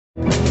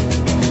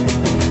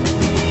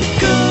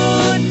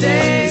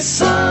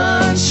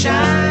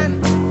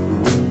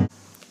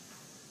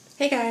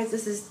Hey guys,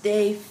 this is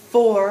day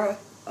 4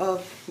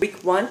 of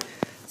week 1.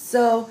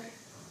 So,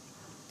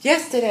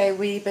 yesterday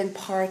we've been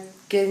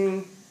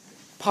getting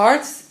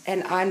parts,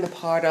 and I'm the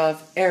part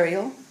of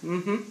Ariel.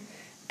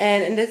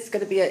 And this is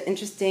going to be an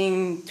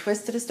interesting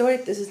twist to the story.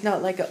 This is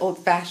not like an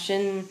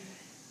old-fashioned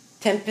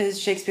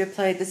Tempest Shakespeare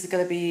play. This is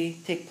going to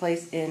take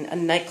place in a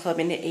nightclub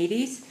in the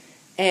 80s.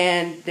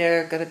 And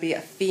there's going to be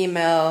a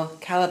female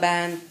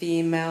Caliban,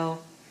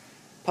 female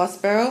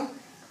Prospero.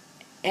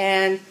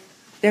 And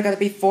there are going to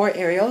be 4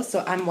 Ariels,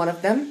 so I'm one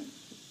of them.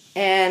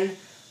 And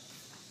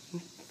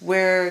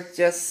we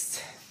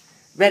just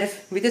did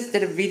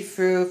a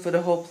read-through for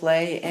the whole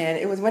play, and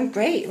it went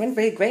great. It went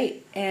very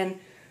great. And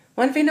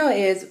one thing though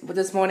is,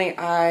 this morning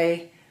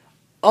I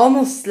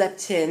almost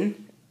slept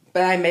in,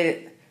 but I made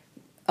it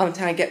on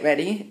time to get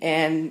ready,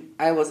 and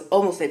I was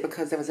almost late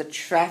because there was a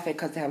traffic,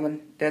 because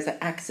there's an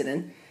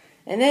accident.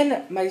 And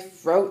then my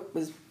throat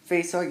was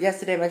very sore.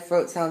 Yesterday my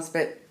throat sounds a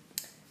bit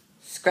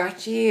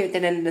scratchy,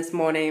 and then this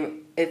morning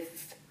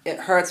it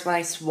hurts when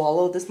I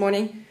swallow this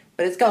morning,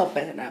 but it's got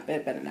better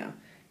now.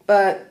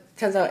 But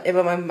turns out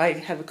everyone might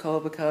have a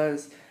cold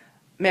because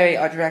Mary,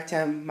 our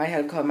director, might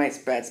have a cold, might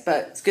spread.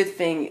 But it's a good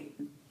thing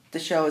the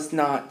show is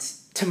not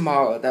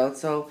tomorrow though,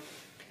 so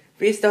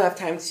we still have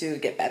time to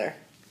get better.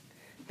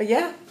 But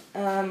yeah,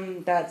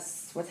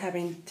 that's what's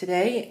happening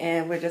today,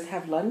 and we'll just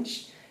have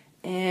lunch,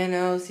 and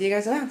I'll see you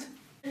guys around.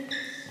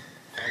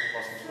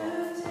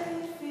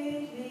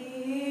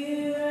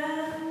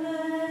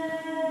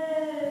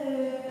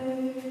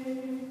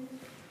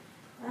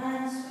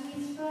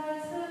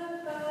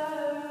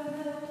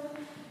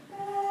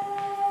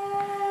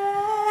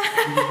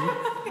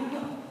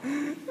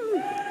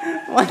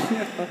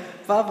 Wonderful.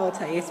 Bravo,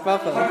 Thais,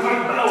 bravo.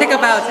 Take a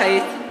bow,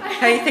 Thais.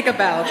 Thais, take a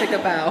bow, take a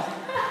bow.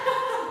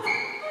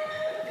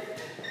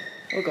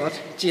 Oh God,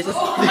 Jesus.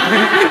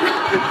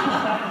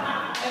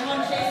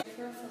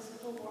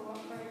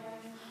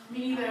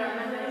 Me neither.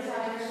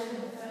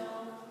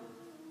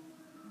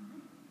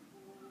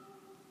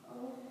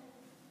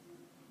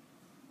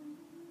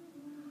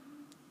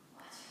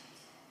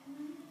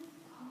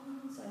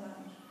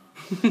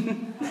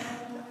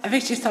 I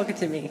think she's talking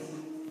to me.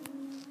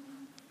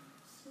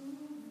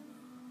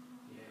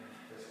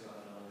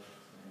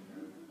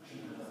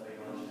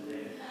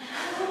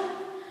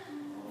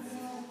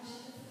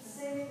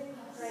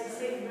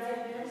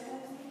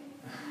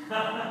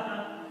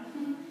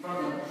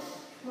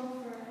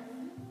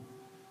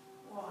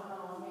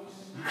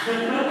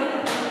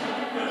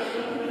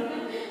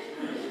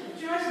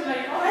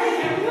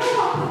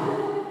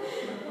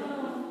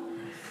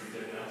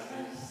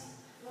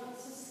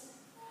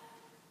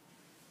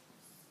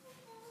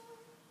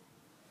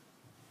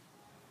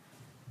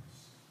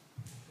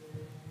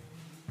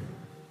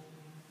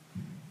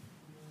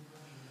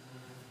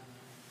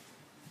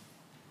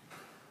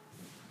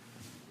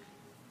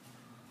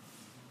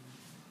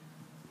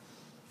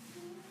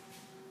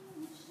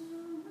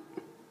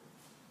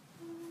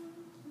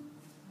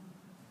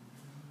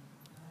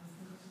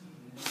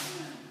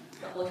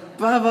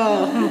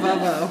 Bravo,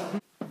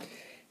 bravo.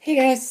 Hey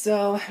guys,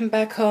 so I'm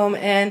back home,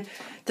 and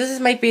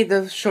might be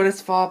the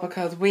shortest fall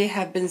because we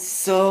have been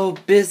so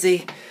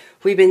busy.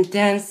 We've been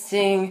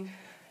dancing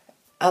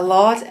a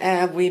lot,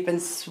 and we've been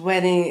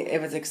sweating.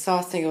 It was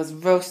exhausting, it was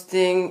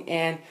roasting,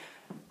 and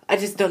I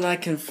just don't know I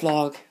can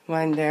vlog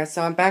when there.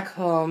 So I'm back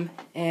home,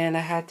 and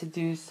I had to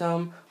do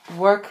some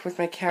work with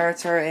my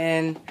character,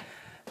 and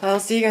I'll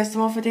see you guys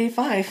tomorrow for day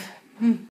 5.